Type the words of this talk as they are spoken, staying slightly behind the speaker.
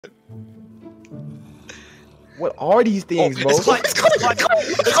What are these things, bro? It's climbing.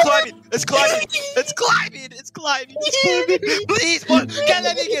 It's climbing. Please, what? Can't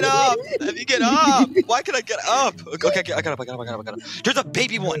let me get up. Let me get up. Why can I get up? Okay, I got up. There's a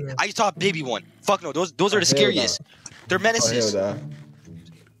baby one. I saw a baby one. Fuck no, those are the scariest. They're menaces. There's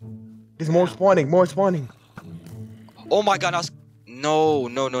more spawning. Oh my god, no.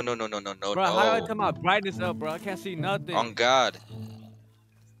 Bro, how do I turn my brightness up, bro? I can't see nothing. On God.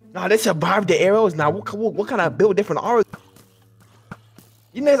 Nah, they survived the arrows. Now, what kind of build different arrows?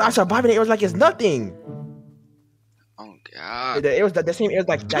 You know, I surviving the arrows like it's nothing. Oh God. The arrows, the same arrows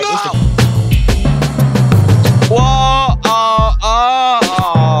like that. No! Whoa!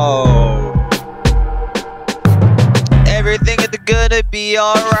 Everything is gonna be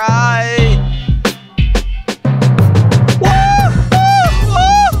alright.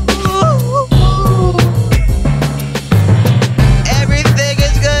 Everything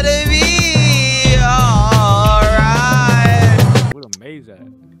is gonna be alright. What amazed at?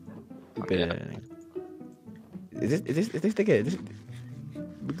 Is this nigga?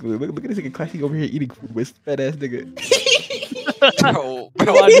 Look at this nigga classy over here eating food with fat ass nigga. Bro,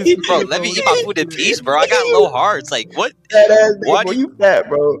 let me eat my food in peace, bro. I got low hearts. Like what? Fat ass nigga, bro, you fat,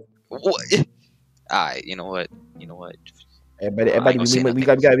 bro. What? Alright, you know what? Everybody, we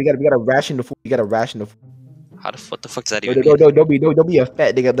gotta ration the food. We gotta ration the food. What the fuck does that even mean? Don't be a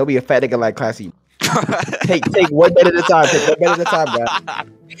fat nigga. Don't be a fat nigga like classy. take one bite at a time. Take one bite at a time,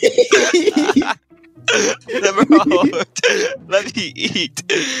 Bro, let me eat.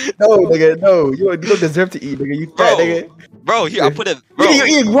 No, nigga, no. You don't deserve to eat, nigga. You fat nigga. Bro, here I put it. Bro, you're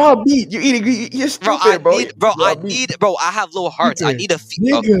eating raw meat. You're stupid, bro. Bro, I have low hearts. I need a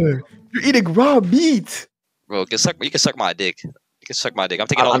nigga. You're eating raw meat. Bro, you can suck my dick. You can suck my dick. I'm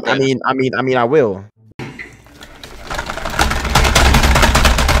taking all the bread. I mean, I will.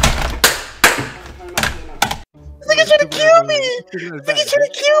 This nigga's trying to kill me! This nigga's trying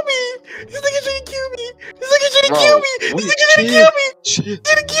to kill me!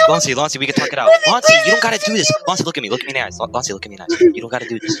 Lancy, we can talk it out. Lancy, you don't gotta do this. Lancy, look at me in the eyes. Lancy, look at me in the eyes. You don't gotta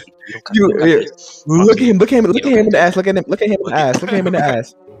do this. Look at him in the ass. Look at him in the ass. Look at him in the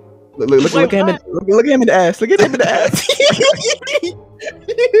ass. Look at him in the ass. Look at him in the ass.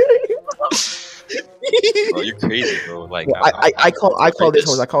 Bro, you're crazy, bro. Like I call this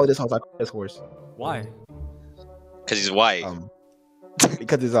horse. Why? Because he's white.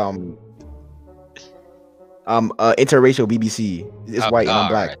 Because it's interracial BBC. It's white and I'm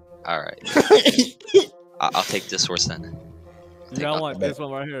black. All right. I'll take this horse then. Yeah, I want this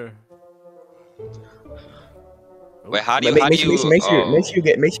one right here. Wait, how do you? Make sure you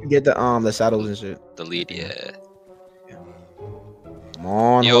get the saddles and shit. The lead, yeah. Come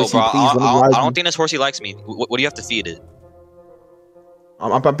on, yo, horsey, bro. please, I don't think this horsey likes me. What do you have to feed it?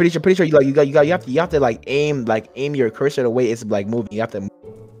 I'm pretty sure you have to like aim your cursor the way it's like moving. You have to.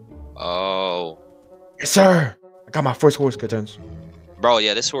 Oh. Yes, sir. I got my first horse, Curtains. Bro,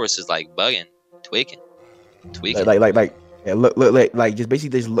 yeah, this horse is like bugging, tweaking. Like, yeah, look, like just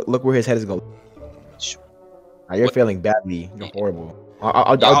basically just look where his head is going. Now, you're failing badly. You're horrible.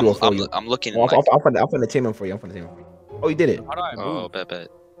 I'll do it for you. I'm looking. I'm finna tame him for you. Oh, you did it. Oh, bet. I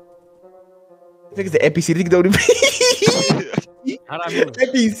think it's the NPC. Think don't How do I move?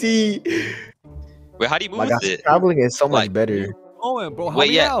 NPC. Wait, how do you move with it? Traveling is so much better. Oh, bro,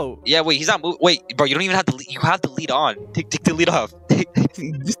 wait, wait, he's not moving. Wait, bro, you don't even have to. You have to lead on. Take the lead off.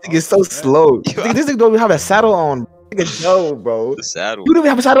 This thing is so slow. This thing don't even have a saddle on. Nigga, no, bro. The saddle. You don't even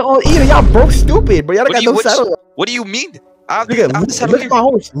have a saddle on either. Y'all both stupid, bro. Y'all got no saddle on. What do you mean? Look at my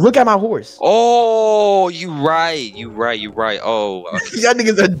horse. Look at my horse. Oh, you right. Oh, y'all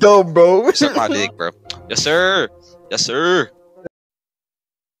niggas are dumb, bro. Suck my dick, bro. Yes, sir.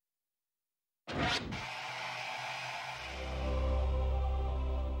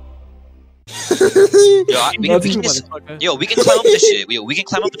 We can climb up this shit. We can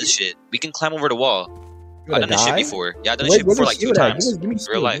climb up this shit. We can climb over the wall. I've done this shit before. Yeah, I've done this shit before like 2 times.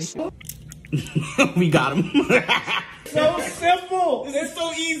 Real life. We got him. So simple. It's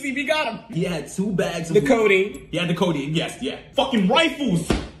so easy. We got him. He had 2 bags of codeine. He had the codeine. Yes, yeah. Fucking rifles.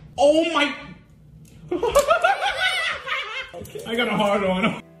 Oh my. I got a hard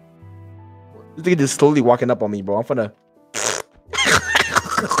on. This nigga just slowly walking up on me, bro. I'm finna.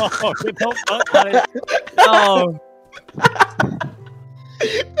 Oh, don't fuck on it. Oh.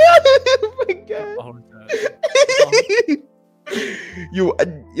 Oh my god. Oh my god. Yo,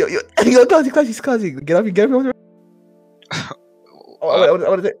 classy. Get up.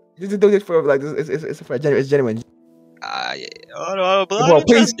 Just do this for like this. It's for it's genuine. Yeah. I don't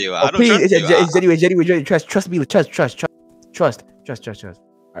trust you. I don't trust you. It's genuine. Trust me. Trust.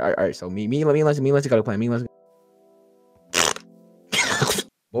 All right. So me, let's got a plan. Let's.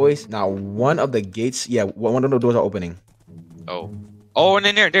 Boys, now one of the gates. Yeah, one of the doors are opening. Oh, and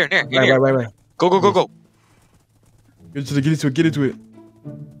in there. Right. Go. Get into it.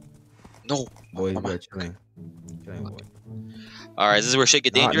 No. Boys, we're chilling. Boy. All right, this is where shit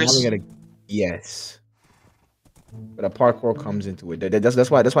get dangerous. Yes. But a parkour comes into it. That's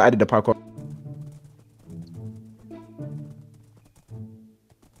why I did the parkour.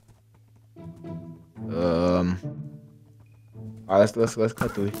 All right, let's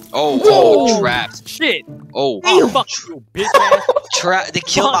cut through it. Oh, trapped. Shit. Oh, fuck you, bitch ass. They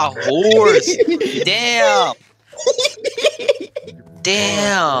killed my horse.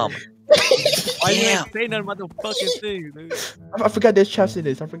 Damn. Why you ain't say nothing about the fucking thing, dude? I forgot there's traps in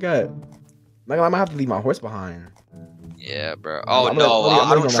this. I forgot. Like, I might have to leave my horse behind. Yeah, bro. Oh no,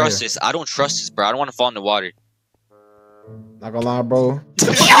 I don't trust this. I don't trust this, bro. I don't want to fall in the water. Not gonna lie, bro.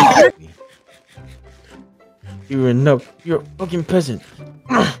 You're enough. You're a fucking peasant.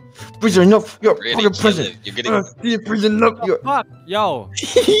 You're enough. You're a fucking peasant. You're getting. You're enough. You're. Fuck, yo.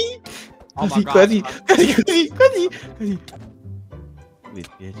 Oh my god. Cuzzy.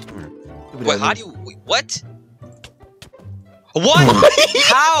 Wait, how do you? Wait, what? What?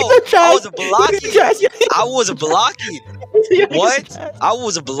 How? I was blocking. What? I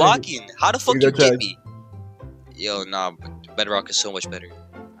was blocking. How the fuck you get me? Yo, nah. Bedrock is so much better.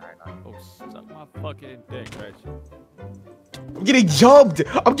 Alright, nah. Oh, suck my fucking dick, Reg. I'm getting jumped.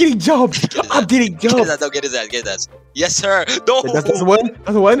 I'm getting jumped. Get his ass. Yes, sir. No. That's one.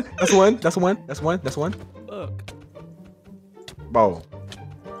 Fuck.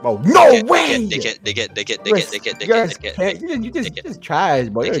 Bro, no way. They get. You just trash,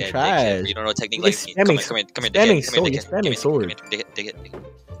 bro. You're trash. You don't know technique like me. Come here. Spamming sword.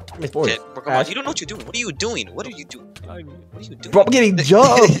 You don't know what you're doing. What are you doing? Bro, I'm getting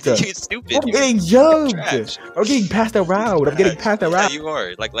jumped. You're stupid. I'm getting jumped. I'm getting passed around. Yeah, you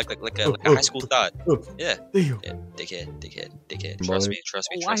are like a high school thought. Yeah. Dickhead. Trust me.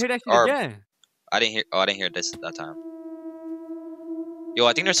 Oh, I hear that shit again. I didn't hear this that time. Yo,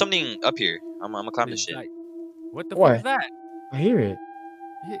 I think there's something up here. I'm gonna climb this shit. Like, what the fuck is that? I hear it.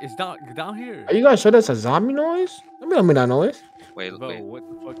 Yeah, it's down here. Are you guys sure that's a zombie noise? Let me that noise. Wait. Bro, what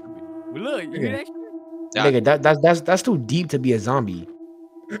the fuck? Look, you hear that shit? Yeah. Nigga, that's too deep to be a zombie.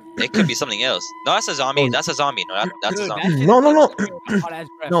 It could be something else. No, that's a zombie. That's a zombie. No, that's a zombie.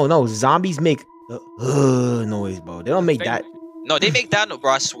 No. Zombies make noise, bro. They don't make that. No, they make that,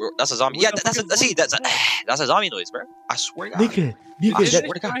 bro. I swear, that's a zombie. Yeah, that's a zombie noise, bro. I swear to God. Nigga,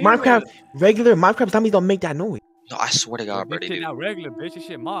 regular Minecraft zombies don't make that noise. No, I swear to God, bro. They do. Not regular, bitch. This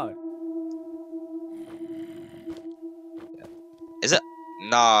shit mod. Is it?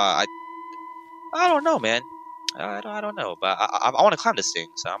 Nah, I don't know, man. I don't know, but I want to climb this thing,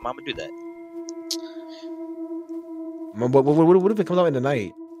 so I'm gonna do that. What if it comes out in the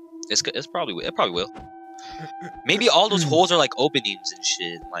night? It probably will. Maybe all those holes are like openings and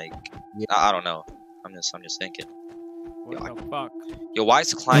shit. Like, yeah. I don't know. I'm just thinking. What the fuck? Yo, why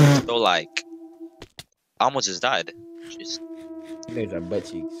is climbing so like? I almost just died. Jeez. There's our butt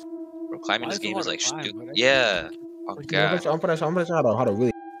cheeks. Bro, climbing this game is like stupid. Yeah. Oh god. I'm gonna show how to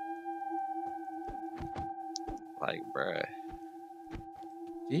really. Like, bruh.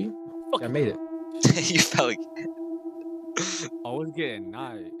 See? I made it. You fell again. Oh, it's getting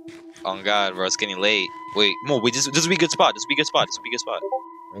night. Oh god, bro, it's getting late. Wait, this would be a good spot.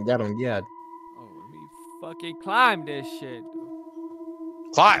 And that on yeah. Oh, let me fucking climb this shit.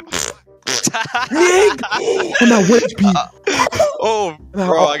 Climb. I'm at 1 HP. Oh,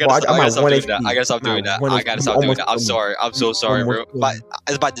 bro, I gotta stop doing that. I'm sorry. I'm so sorry, bro.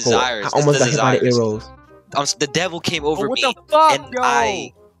 It's my desires. I almost got hit by the arrows. The devil came over me,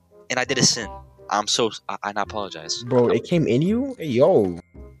 and I did a sin. I apologize. Bro, it came in you? Hey, yo.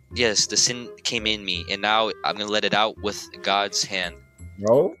 Yes, the sin came in me, and now I'm gonna let it out with God's hand.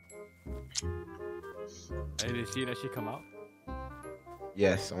 Bro? Hey, did you see that shit come out?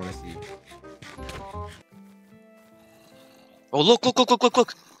 Yes, I wanna see. Oh, look.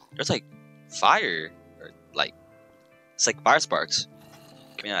 There's like fire. Or, like, it's like fire sparks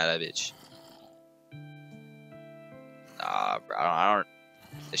coming out of that bitch. Nah, bro, I don't.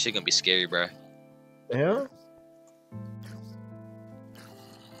 This shit gonna be scary, bro. Yeah.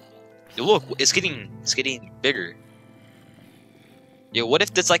 Yo, look, it's getting bigger. Yo, what if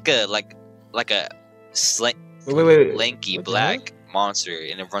it's like a lanky black monster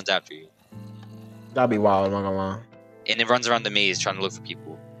and it runs after you? That'd be wild, I'm not gonna lie. And it runs around the maze trying to look for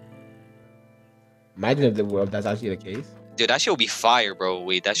people. Imagine if that's actually the case. Dude, that shit would be fire, bro.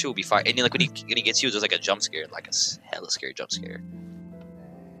 Wait, that shit would be fire. And then, like when he gets you, there's like a jump scare, like a hella scary jump scare.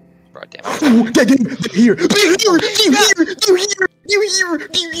 Bro, damn. Get here.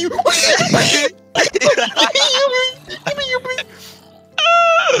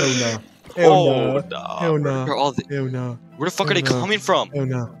 Hell no. Oh, Hell no. Hell no. Where the fuck are they coming from? Hell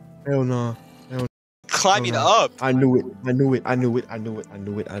no. Hell no. Climbing up. I knew it. I'm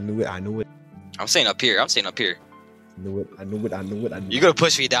saying up here. I knew it. You gonna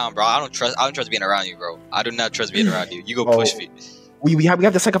push me down, bro. I don't trust being around you, bro. I do not trust being around you. You go push me. We have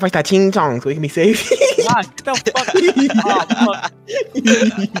to sacrifice that ching chong so we can be safe. God, get the fuck.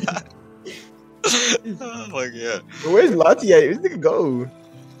 Oh my god. Where's Lottie at? Where's this nigga go?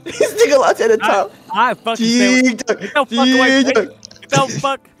 This nigga Lottie at the top. I fucking say. Get the fuck away. Get the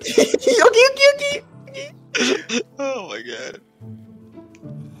fuck. Okay. Oh my god.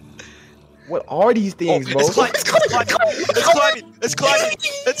 What are these things, bro? It's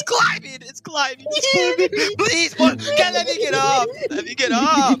climbing. Please, boy, can't let me get up.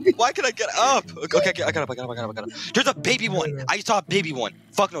 Why can I get up? Okay, I got up. There's a baby one. I saw a baby one.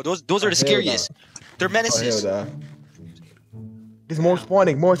 Fuck no, those are the scariest. They're menaces. There's more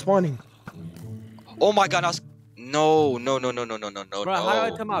spawning. Oh my god, no. Bro, how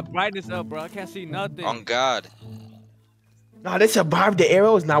do I turn my brightness up, bro? I can't see nothing. On God. Nah, they survived the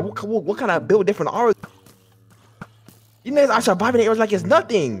arrows. Now, what kind of build different arrows? You know, I surviving the arrows like it's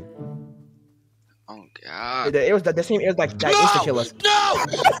nothing. Oh God. The arrows, the same arrows like that used to kill us. No.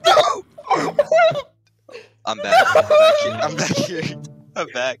 I'm back here.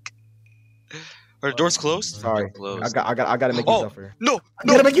 Are the doors closed? Sorry, Closed. I gotta make you suffer. No.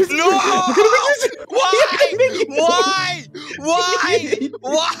 Why? I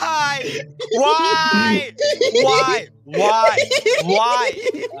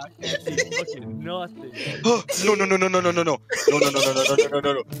can't see fucking nothing. No.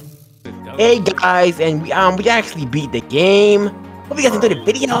 Hey guys, and we actually beat the game. Hope you guys enjoyed the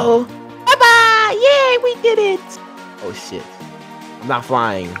video. Bye bye! Yay, we did it! Oh shit, I'm not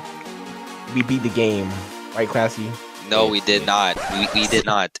flying. We beat the game, right, Classy? No, we did not. We did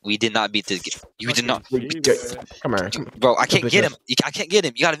not. We did not beat the game. You did not. Come here, bro. I can't get him. I can't get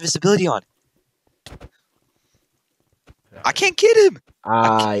him. You got invisibility on. I can't get him.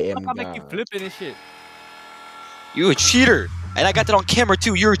 I am. I make you flipping and shit. You a cheater, and I got that on camera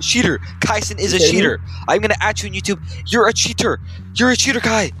too. You're a cheater. Kyson is a cheater. I'm gonna add you on YouTube. You're a cheater. You're a cheater,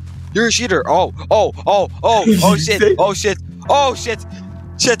 Kai. You're a cheater. Oh shit.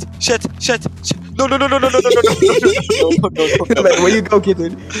 Shit. No. Where you go,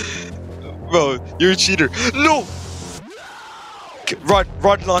 kid? Bro, you're a cheater. No. Run,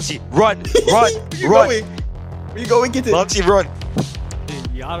 Lancy. Run. Where you going, kid? Lancy, run.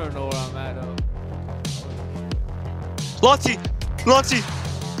 Yeah, I don't know where I'm at, though. Lancy.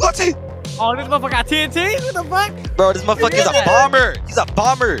 Oh, this motherfucker got TNT? What the fuck? Bro, this motherfucker is a bomber. He's a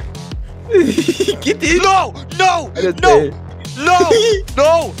bomber. Get this. No.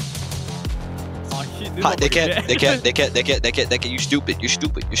 Oh, shit, They can't. You stupid.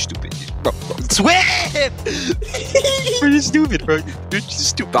 Bro, swim! Bro, you're stupid, bro. You're just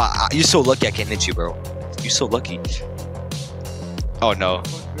stupid. You're so lucky I can't hit you, bro. You're so lucky. Oh, no.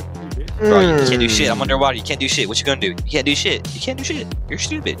 Bro, you can't do shit. I'm underwater. You can't do shit. What you gonna do? You can't do shit. You're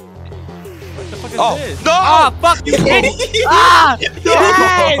stupid. What the fuck is this? No! Ah, fuck you, idiot! No!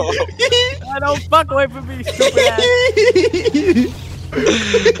 I don't fuck away from me, stupid ass.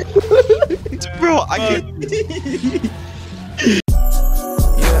 Bro, I can't.